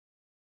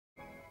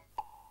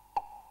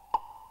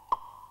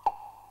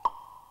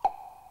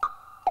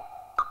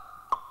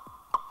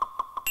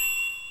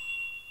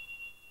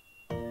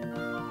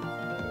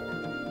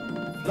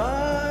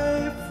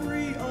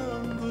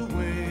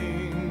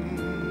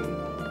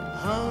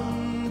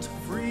hunt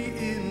free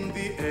in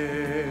the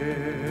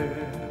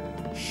air,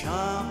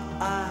 sharp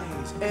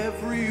eyes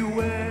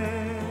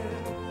everywhere.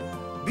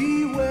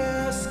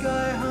 Beware,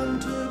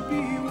 Skyhunter,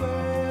 beware.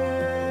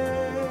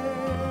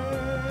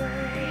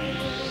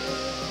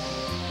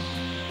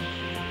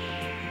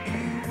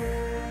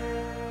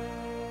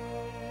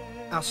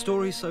 Our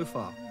story so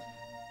far.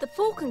 The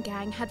Falcon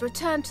gang had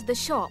returned to the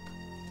shop.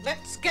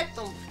 Let's get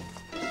them.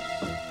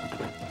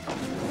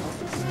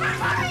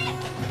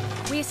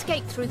 We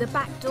escaped through the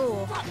back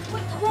door.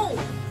 With the wall.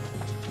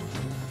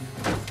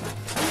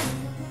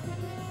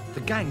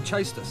 The gang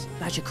chased us.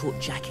 Badger caught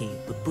Jackie,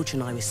 but Butch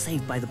and I were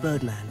saved by the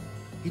Birdman.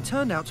 He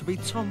turned out to be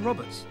Tom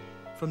Roberts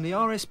from the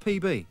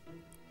RSPB.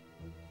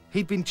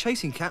 He'd been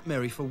chasing Cat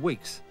Mary for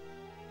weeks.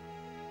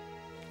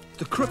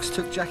 The crooks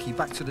took Jackie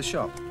back to the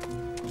shop.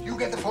 You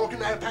get the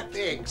Falcon, I'll pack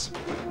the eggs.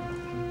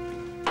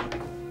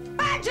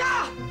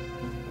 Badger!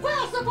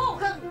 Where's the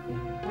Falcon?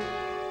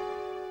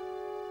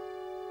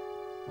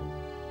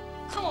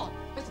 Come on,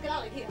 let's get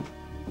out of here.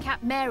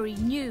 Cat Mary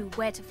knew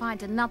where to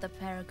find another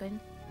peregrine.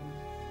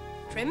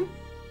 Trim,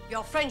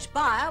 your French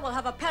buyer will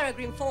have a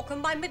peregrine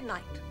falcon by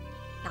midnight.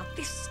 Now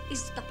this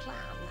is the plan.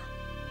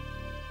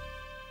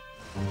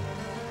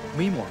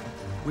 Meanwhile,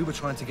 we were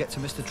trying to get to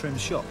Mr.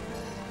 Trim's shop.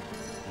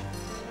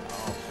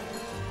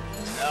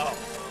 No, I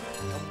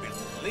don't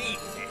believe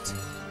it.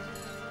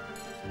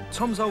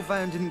 Tom's old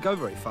van didn't go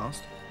very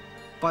fast.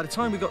 By the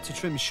time we got to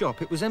Trim's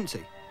shop, it was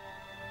empty.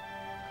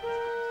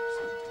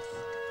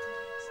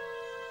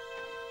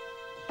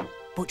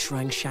 Butch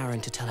rang Sharon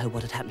to tell her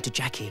what had happened to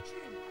Jackie.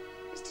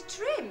 Mr.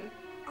 Trim?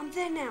 I'm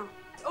there now.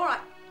 All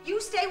right,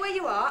 you stay where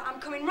you are. I'm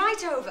coming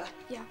right over.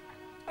 Yeah.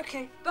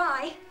 Okay.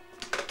 Bye.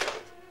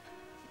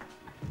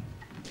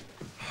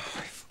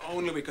 If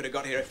only we could have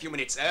got here a few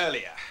minutes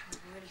earlier. I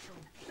really feel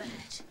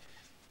bad.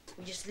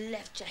 We just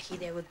left Jackie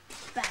there with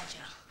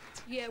Badger.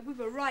 Yeah, we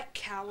were right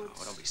cowards.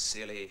 Oh, don't be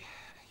silly.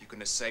 You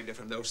couldn't have saved her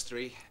from those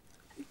three.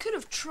 We could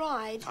have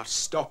tried. Now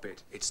stop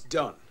it. It's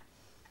done.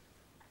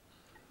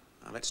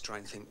 Now let's try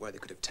and think where they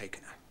could have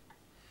taken her.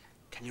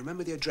 Can you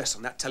remember the address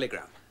on that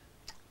telegram?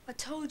 I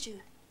told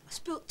you. I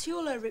spilt tea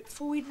all over it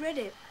before we'd read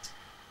it.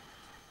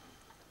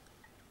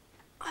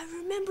 I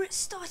remember it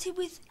started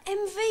with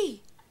MV.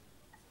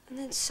 And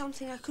then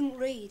something I couldn't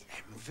read.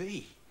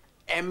 MV?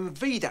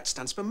 MV, that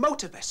stands for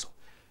motor vessel.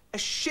 A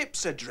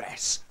ship's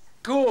address.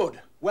 Good.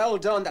 Well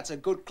done. That's a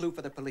good clue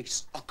for the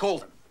police. I'll call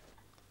them.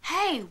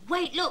 Hey,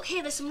 wait, look,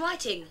 here, there's some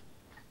writing.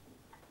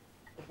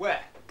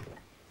 Where?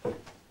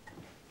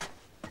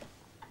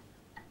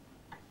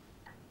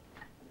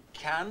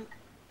 Can,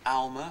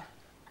 Alma,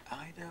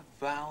 Ida,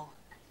 Val,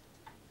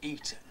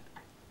 Eaton.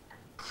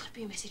 Could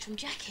be a message from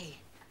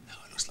Jackie. No,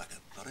 it looks like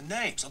a lot of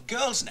names, or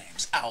girls'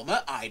 names.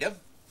 Alma, Ida,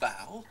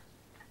 Val.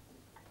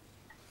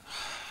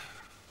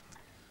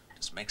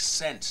 Doesn't make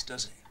sense,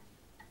 does it?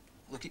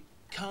 Look, it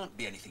can't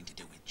be anything to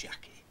do with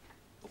Jackie.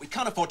 But we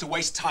can't afford to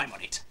waste time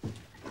on it.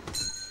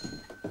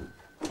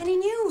 Any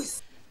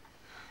news?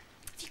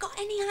 Have you got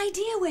any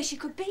idea where she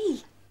could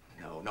be?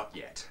 No, not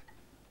yet.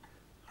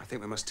 I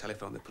think we must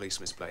telephone the police,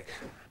 Miss Blake.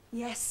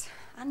 Yes,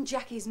 and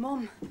Jackie's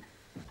mum.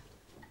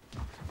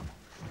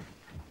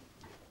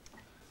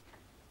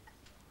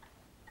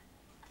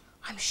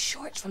 I'm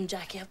sure it's from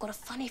Jackie. I've got a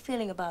funny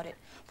feeling about it.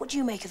 What do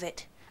you make of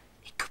it?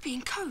 It could be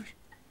in code.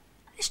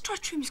 Let's try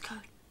Trim's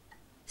code.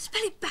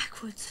 Spell it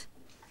backwards.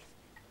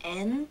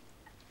 N-A-C,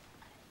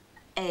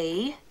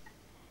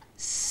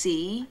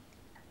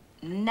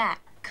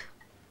 knack.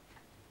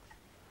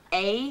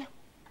 A-M-L-A,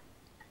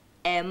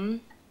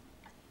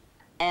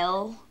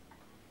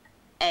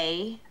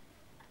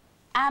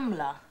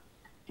 Amla.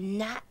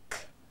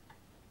 Knack.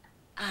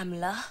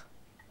 Amla.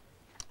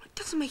 It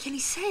doesn't make any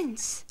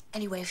sense.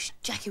 Anyway, if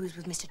Jackie was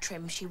with Mr.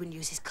 Trim, she wouldn't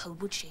use his code,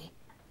 would she?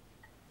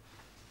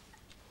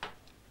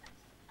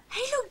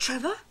 Hey, look,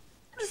 Trevor.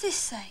 What does this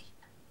say?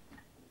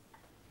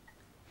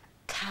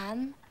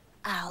 Canal.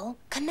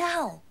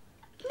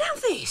 Now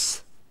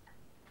this.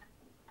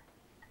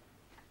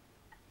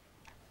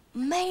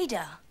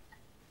 Maida.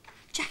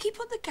 Jackie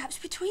put the gaps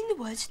between the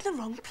words in the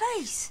wrong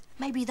place.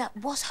 Maybe that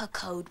was her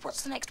code.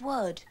 What's the next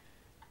word?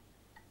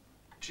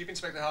 Chief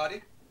Inspector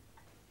Hardy.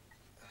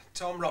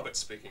 Tom Roberts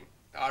speaking.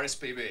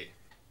 RSPB.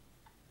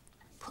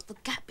 Put the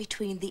gap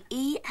between the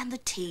E and the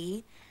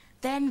T,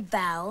 then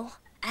Val,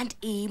 and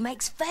E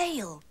makes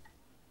Vale.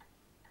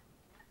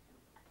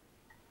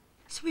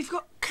 So we've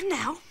got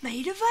canal,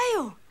 Maida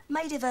Vale.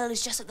 Maida Vale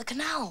is just at the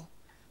canal.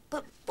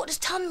 But what does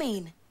ton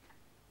mean?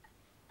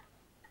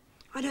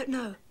 I don't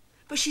know.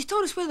 But she's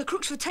told us where the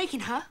crooks were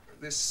taking her.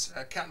 This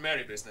Cat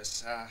Mary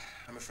business,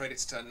 I'm afraid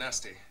it's turned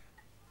nasty.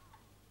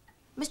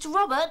 Mr.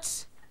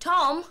 Roberts?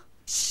 Tom?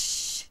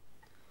 Shh.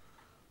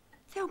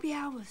 There'll be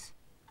hours.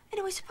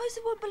 Anyway, suppose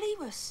they won't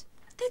believe us.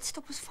 They'd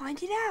stop us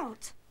finding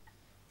out.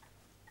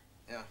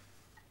 Yeah.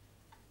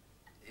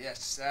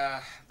 Yes,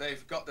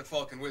 they've got the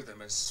Falcon with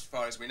them as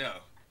far as we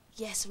know.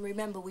 Yes, and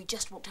remember, we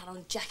just walked out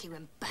on Jackie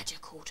when Badger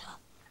caught her.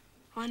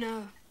 I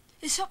know.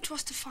 It's up to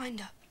us to find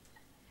her.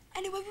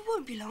 Anyway, we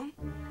won't be long.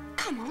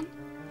 Come on.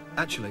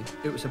 Actually,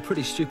 it was a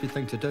pretty stupid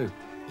thing to do.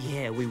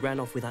 Yeah, we ran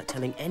off without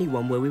telling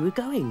anyone where we were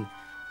going.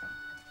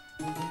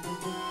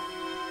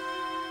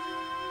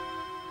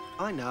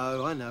 I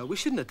know. We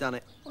shouldn't have done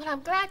it. Well,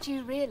 I'm glad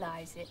you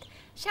realise it.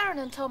 Sharon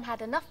and Tom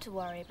had enough to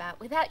worry about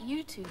without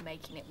you two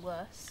making it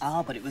worse.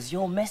 Ah, but it was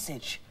your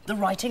message. The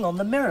writing on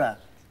the mirror.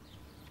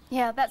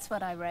 Yeah, that's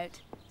what I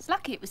wrote. It's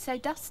lucky it was so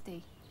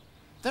dusty.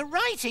 The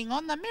writing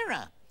on the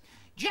mirror.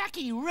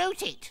 Jackie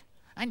wrote it.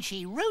 And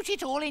she wrote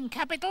it all in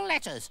capital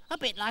letters, a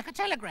bit like a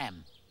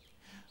telegram.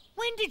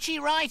 When did she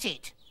write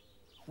it?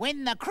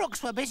 When the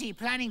crooks were busy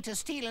planning to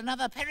steal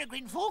another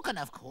peregrine falcon,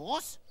 of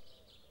course.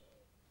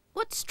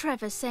 What's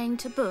Trevor saying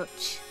to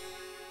Butch?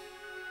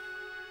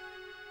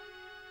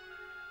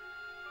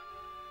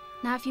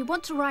 Now, if you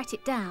want to write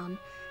it down,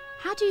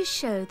 how do you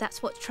show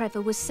that's what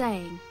Trevor was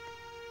saying?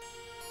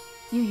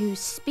 You use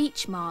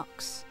speech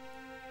marks.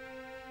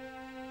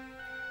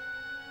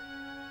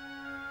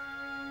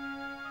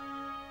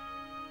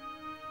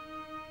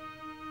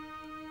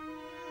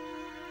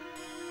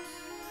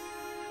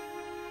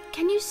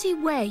 Can you see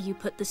where you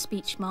put the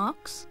speech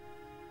marks?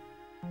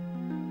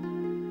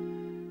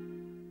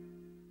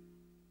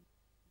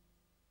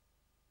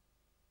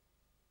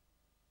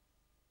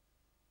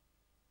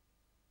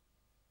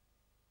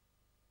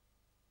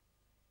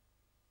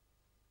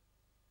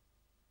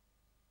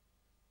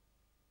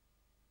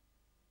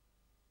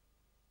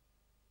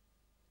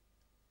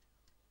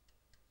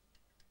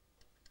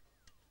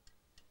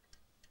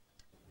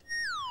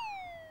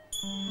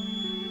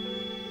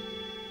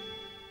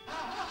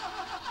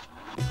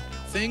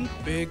 Think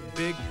big,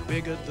 big,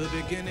 big at the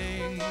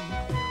beginning.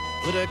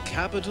 Put a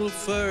capital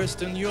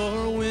first and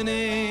you're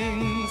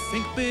winning.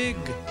 Think big,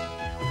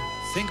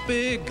 think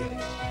big,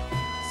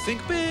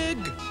 think big.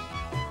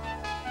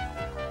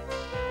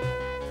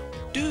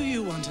 Do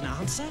you want an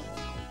answer?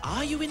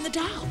 Are you in the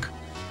dark?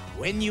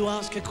 When you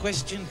ask a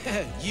question,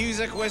 use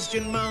a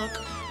question mark.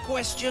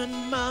 Question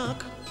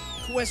mark,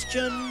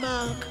 question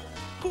mark,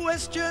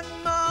 question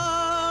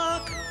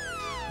mark.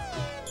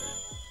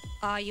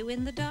 Are you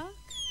in the dark?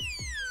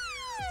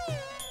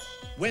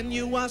 When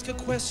you ask a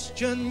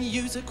question,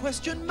 use a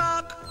question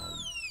mark.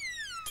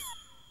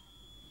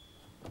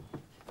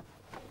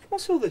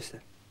 What's all this then?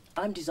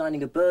 I'm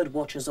designing a bird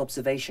watcher's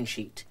observation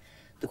sheet.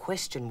 The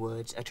question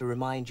words are to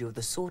remind you of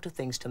the sort of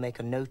things to make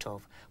a note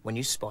of when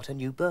you spot a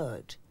new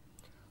bird.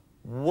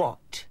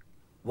 What?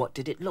 What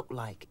did it look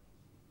like?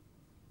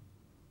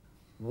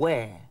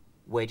 Where?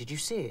 Where did you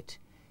see it?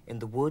 In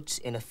the woods,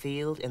 in a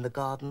field, in the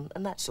garden,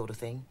 and that sort of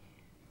thing.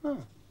 Oh,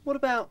 what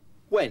about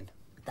when?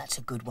 That's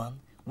a good one.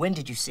 When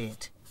did you see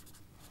it?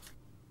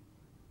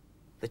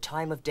 The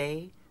time of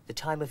day? The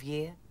time of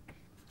year?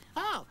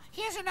 Oh,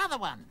 here's another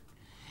one.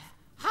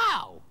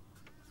 How?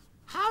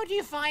 How do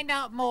you find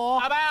out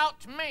more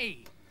about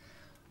me?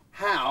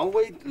 How?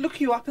 We look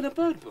you up in a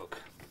bird book.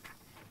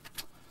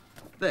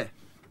 There.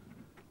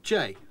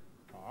 Jay.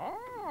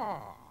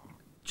 Oh.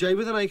 Jay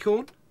with an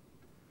acorn.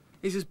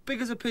 He's as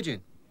big as a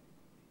pigeon.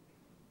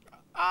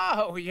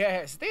 Oh,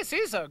 yes, this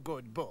is a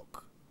good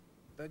book.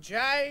 The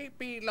jay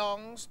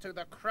belongs to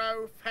the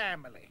crow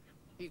family.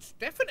 It's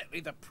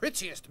definitely the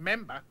prettiest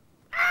member.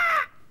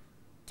 Ah!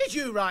 Did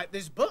you write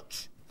this,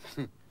 Butch?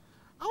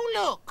 Oh,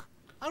 look,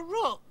 a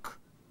rook.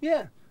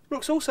 Yeah,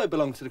 rooks also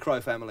belong to the crow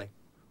family.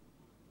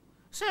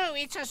 So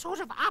it's a sort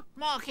of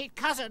upmarket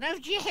cousin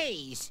of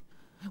jays.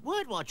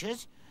 Word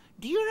watchers,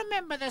 do you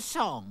remember the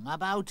song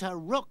about a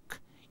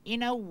rook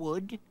in a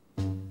wood?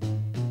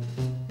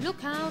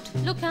 Look out,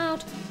 look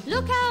out,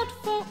 look out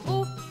for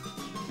ooh.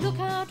 Look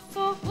out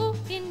for ooh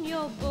in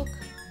your book.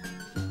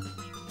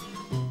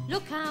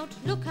 Look out,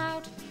 look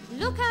out,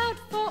 look out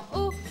for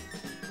ooh.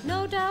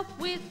 No doubt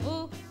with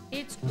ooh,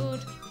 it's good.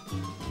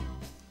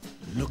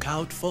 Look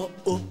out for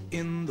O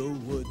in the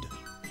wood.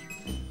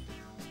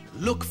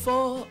 Look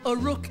for a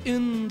rook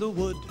in the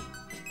wood.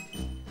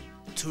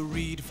 To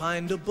read,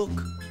 find a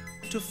book.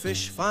 To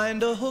fish,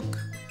 find a hook.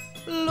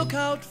 Look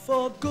out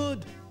for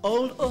good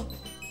old O.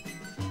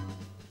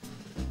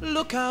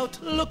 Look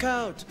out, look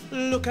out,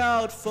 look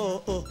out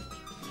for O.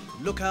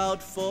 Look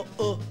out for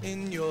O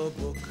in your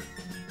book.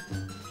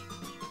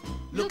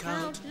 Look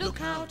out,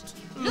 look out,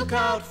 look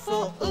out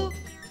for O.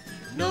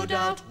 No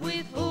doubt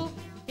with O,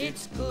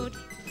 it's good.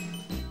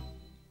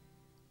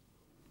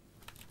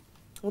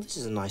 Well, this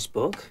is a nice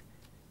book.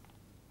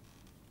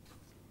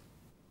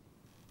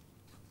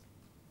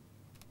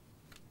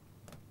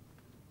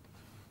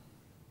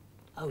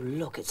 Oh,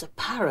 look, it's a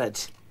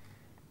parrot.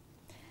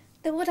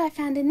 The what I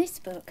found in this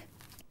book.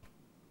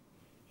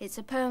 It's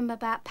a poem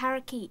about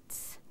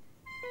parakeets.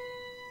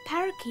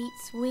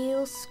 Parakeets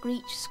wheel,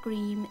 screech,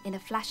 scream in a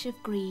flash of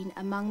green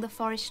among the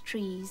forest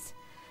trees.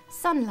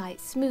 Sunlight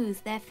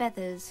smooth their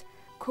feathers,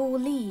 cool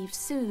leaves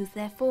soothe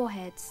their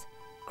foreheads.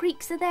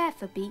 Creeks are there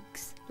for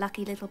beaks,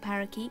 lucky little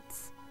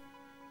parakeets.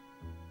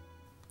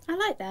 I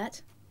like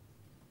that.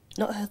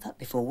 Not heard that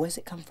before. Where's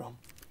it come from?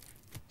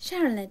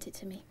 Sharon lent it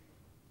to me.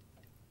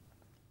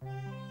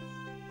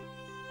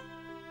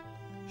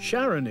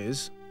 Sharon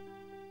is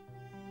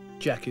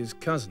Jackie's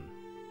cousin.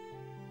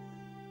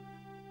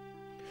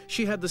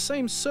 She had the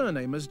same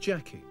surname as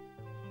Jackie.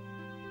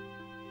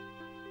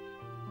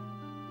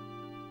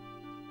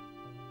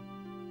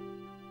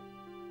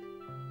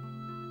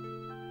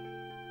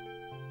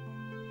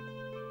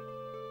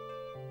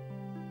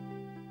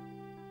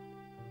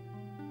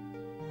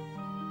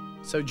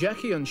 So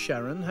Jackie and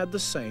Sharon had the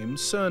same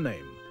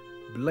surname,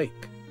 Blake.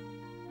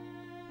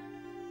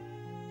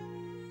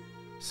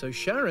 So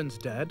Sharon's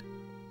dad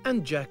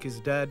and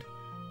Jackie's dad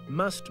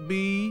must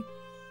be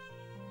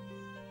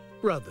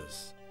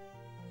brothers.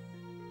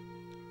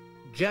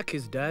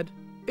 Jackie's dad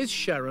is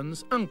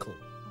Sharon's uncle.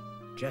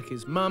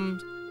 Jackie's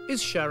mum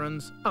is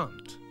Sharon's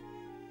aunt.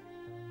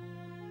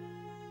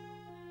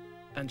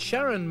 And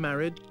Sharon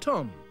married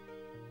Tom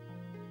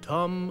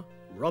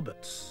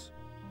Roberts.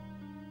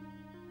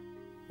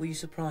 Were you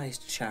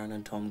surprised Sharon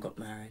and Tom got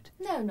married?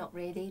 No, not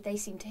really. They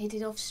seemed to hit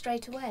it off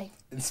straight away.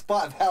 In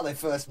spite of how they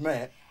first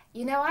met.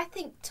 You know, I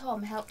think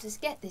Tom helped us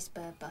get this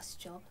bird bus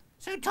job.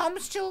 So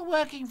Tom's still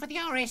working for the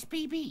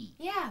RSPB?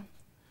 Yeah.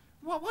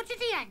 What did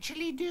he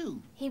actually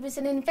do? He was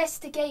an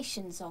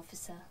investigations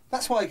officer.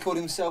 That's why he called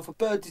himself a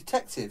bird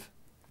detective.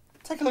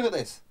 Take a look at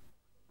this.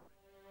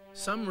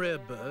 Some rare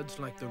birds,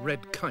 like the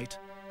red kite,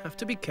 have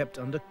to be kept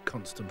under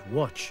constant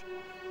watch,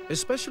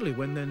 especially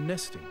when they're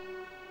nesting.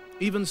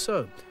 Even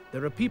so,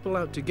 there are people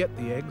out to get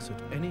the eggs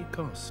at any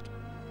cost.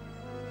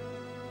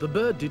 The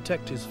bird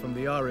detectives from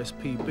the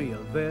RSPB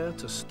are there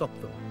to stop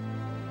them.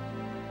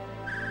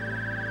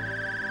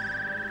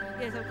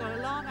 Yes, I've got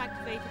alarm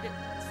activated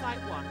at Site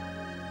 1.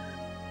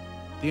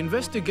 The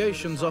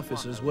investigations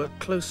officers work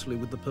closely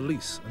with the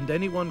police, and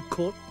anyone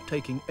caught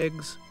taking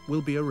eggs will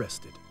be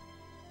arrested.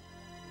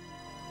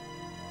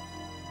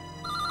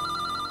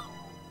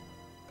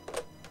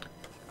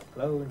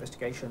 Hello,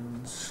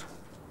 investigations.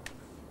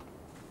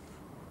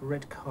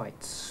 Red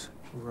kites.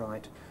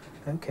 Right.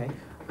 Okay.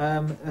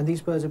 And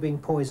these birds are being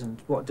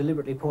poisoned. What,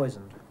 deliberately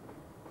poisoned?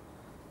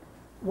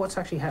 What's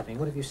actually happening?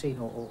 What have you seen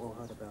or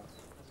heard about?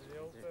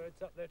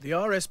 The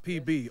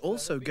RSPB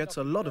also gets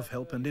a lot of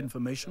help and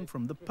information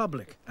from the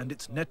public and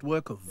its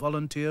network of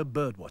volunteer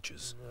bird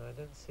watchers. No, I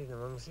don't see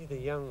them. I can see the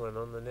young one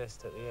on the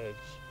nest at the edge.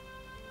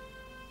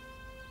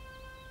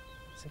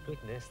 It's a good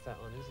nest, that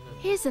one, isn't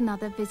it? Here's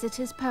another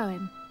visitor's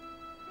poem.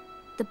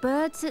 The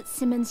birds at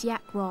Simmons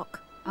Yak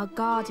Rock are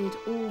guarded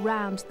all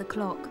round the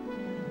clock.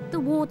 The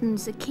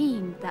wardens are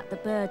keen that the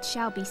birds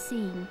shall be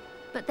seen,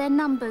 but their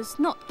numbers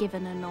not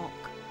given a knock.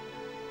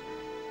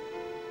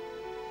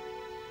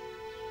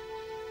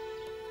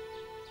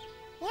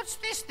 What's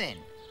this then?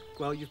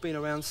 Well, you've been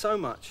around so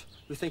much,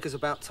 we think it's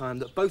about time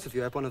that both of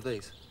you have one of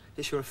these.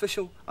 It's your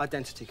official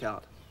identity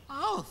card.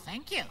 Oh,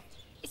 thank you.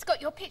 It's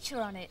got your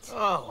picture on it.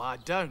 Oh, I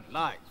don't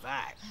like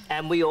that.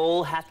 And we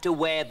all have to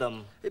wear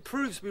them. It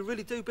proves we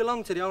really do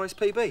belong to the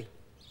RSPB.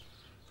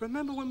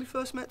 Remember when we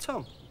first met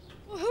Tom?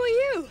 Well, who are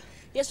you?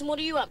 Yes, and what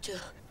are you up to?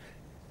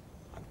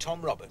 I'm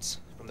Tom Roberts,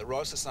 from the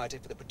Royal Society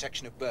for the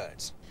Protection of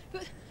Birds.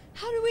 But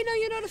how do we know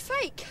you're not a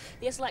fake?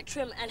 Yes, like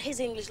Trim and his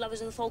English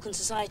lovers in the Falcon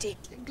Society.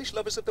 English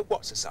lovers of the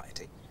what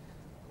society?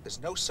 There's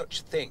no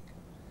such thing.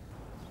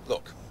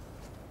 Look,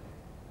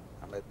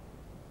 I'm a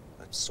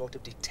sort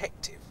of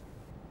detective.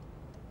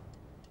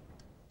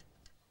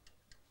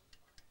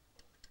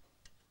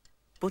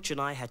 Butch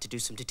and I had to do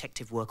some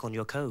detective work on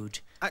your code.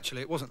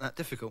 Actually, it wasn't that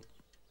difficult.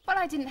 Well,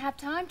 I didn't have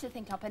time to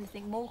think up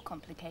anything more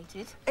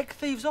complicated. Egg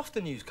thieves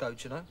often use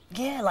codes, you know.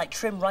 Yeah, like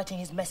Trim writing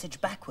his message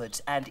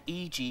backwards and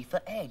EG for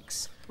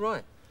eggs.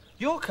 Right.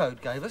 Your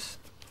code gave us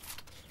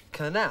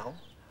canal,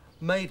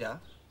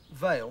 maida,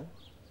 vale,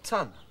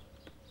 ton.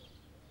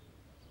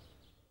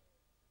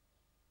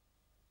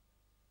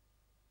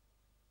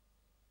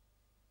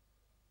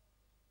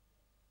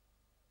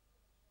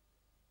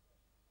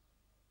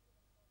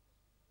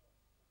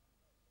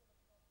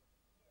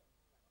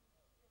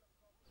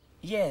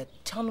 Yeah,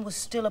 ton was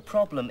still a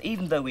problem,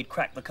 even though we'd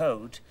cracked the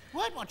code.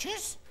 Word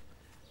watchers,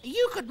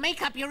 you could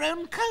make up your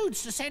own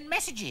codes to send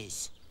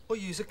messages. Or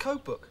use a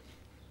code book.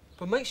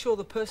 But make sure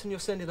the person you're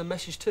sending the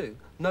message to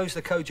knows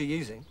the code you're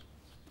using.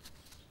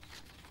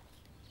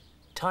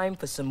 Time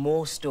for some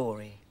more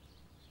story.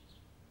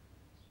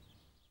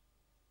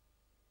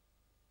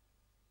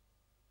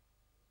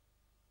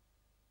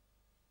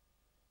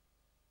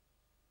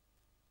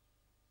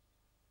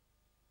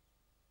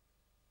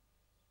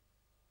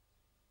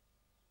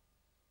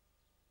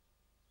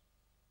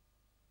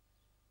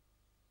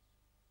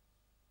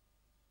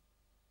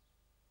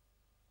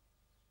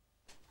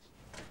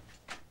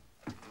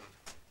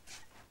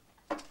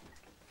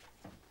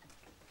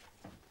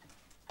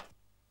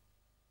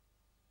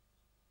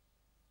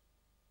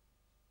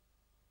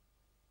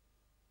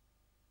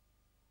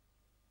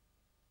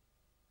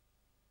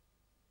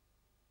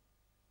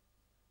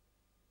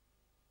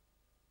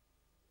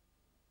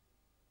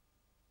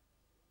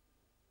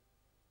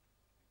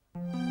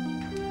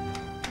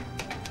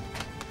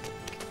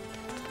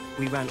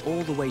 We ran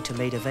all the way to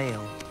Maida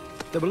Vale.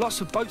 There were lots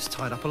of boats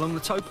tied up along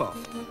the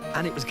towpath,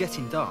 and it was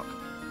getting dark.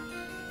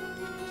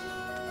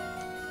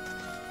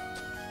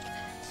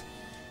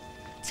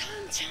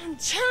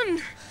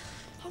 Ton.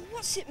 Oh,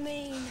 what's it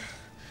mean?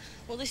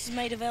 Well, this is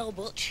made of ale,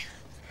 Butch.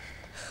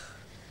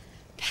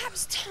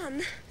 Perhaps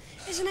Ton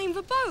is the name of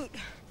a boat.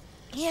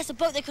 Yes, a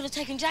boat they could have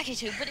taken Jackie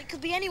to, but it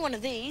could be any one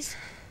of these.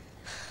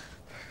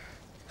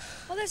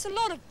 Well, there's a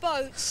lot of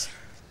boats.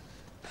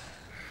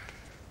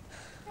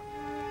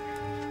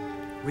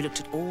 We looked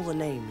at all the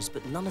names,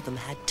 but none of them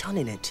had Ton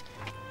in it.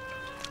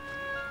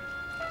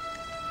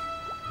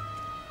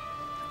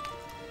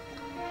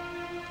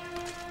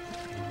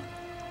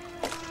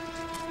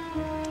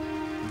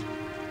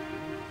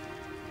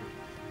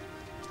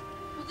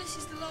 Well, this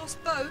is the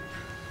last boat.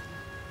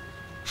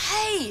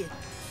 Hey!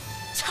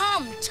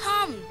 Ton!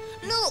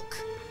 Look!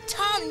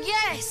 Ton,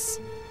 yes!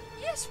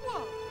 Yes,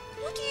 what?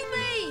 What do you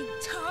mean?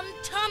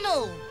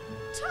 Tunnel!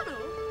 Tunnel?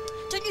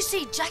 Don't you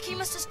see, Jackie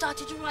must have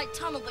started to write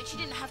tunnel, but she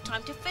didn't have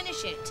time to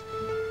finish it.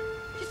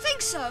 You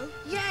think so?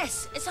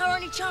 Yes, it's our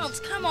only chance.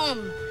 Come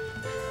on.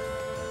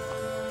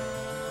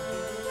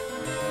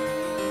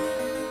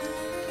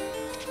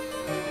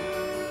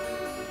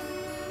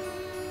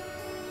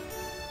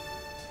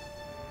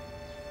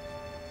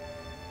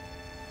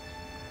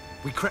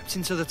 We crept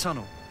into the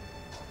tunnel.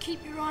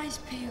 Keep your eyes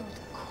peeled.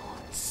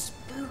 God,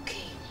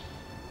 spooky.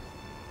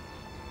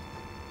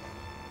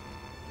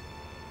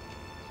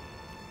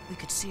 We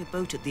could see a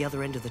boat at the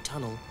other end of the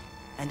tunnel,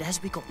 and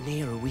as we got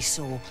nearer, we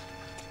saw...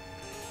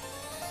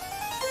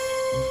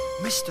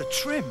 Mr.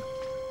 Trim!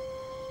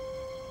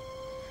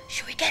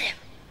 Shall we get him?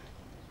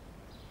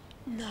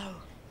 No.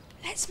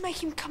 Let's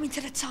make him come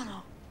into the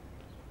tunnel.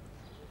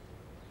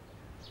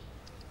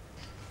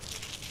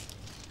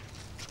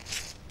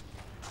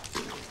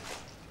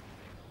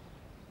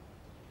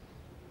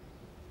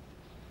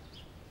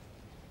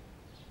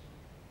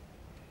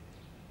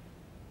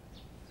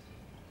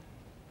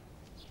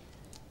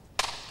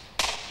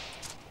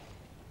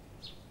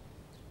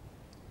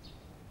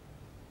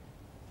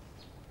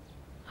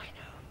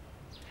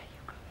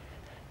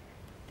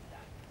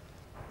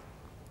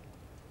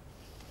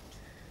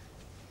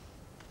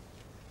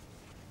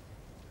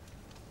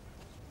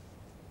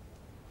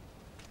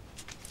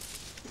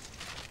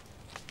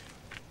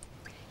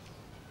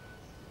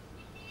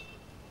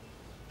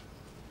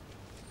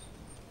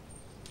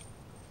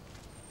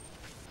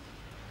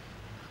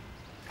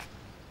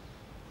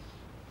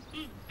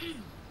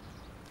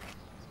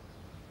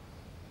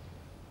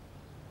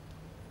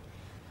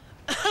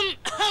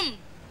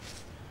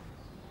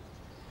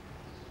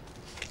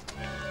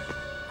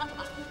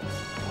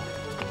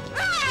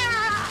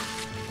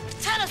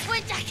 Tell us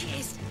where Jackie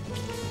is.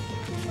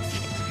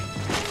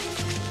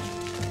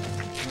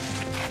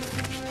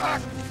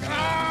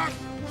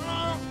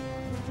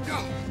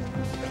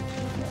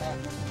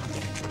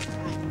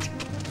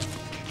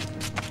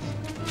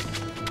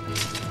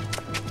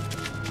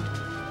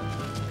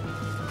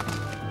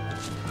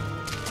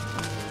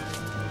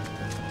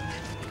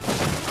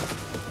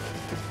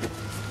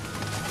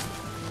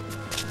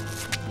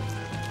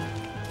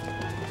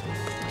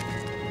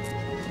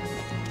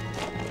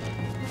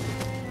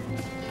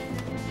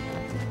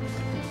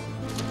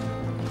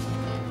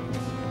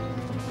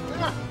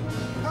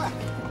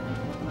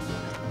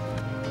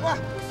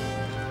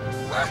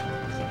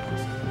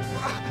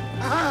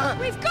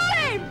 We've got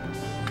him!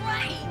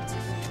 Great!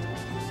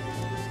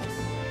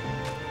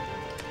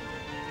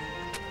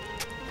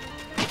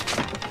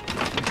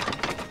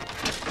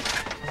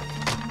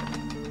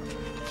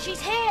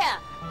 She's here!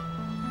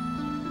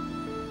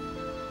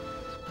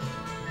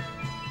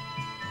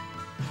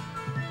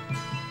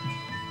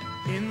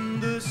 In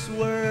the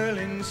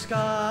swirling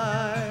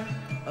sky,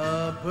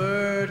 a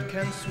bird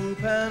can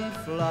swoop and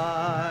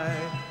fly.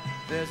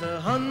 There's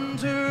a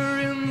hunter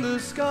in the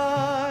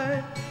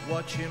sky.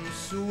 Watch him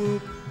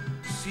swoop,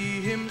 see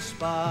him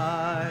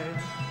spy.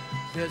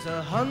 There's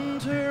a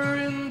hunter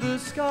in the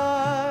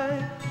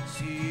sky.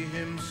 See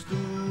him stoop.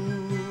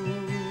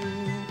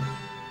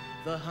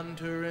 The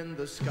hunter in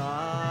the sky.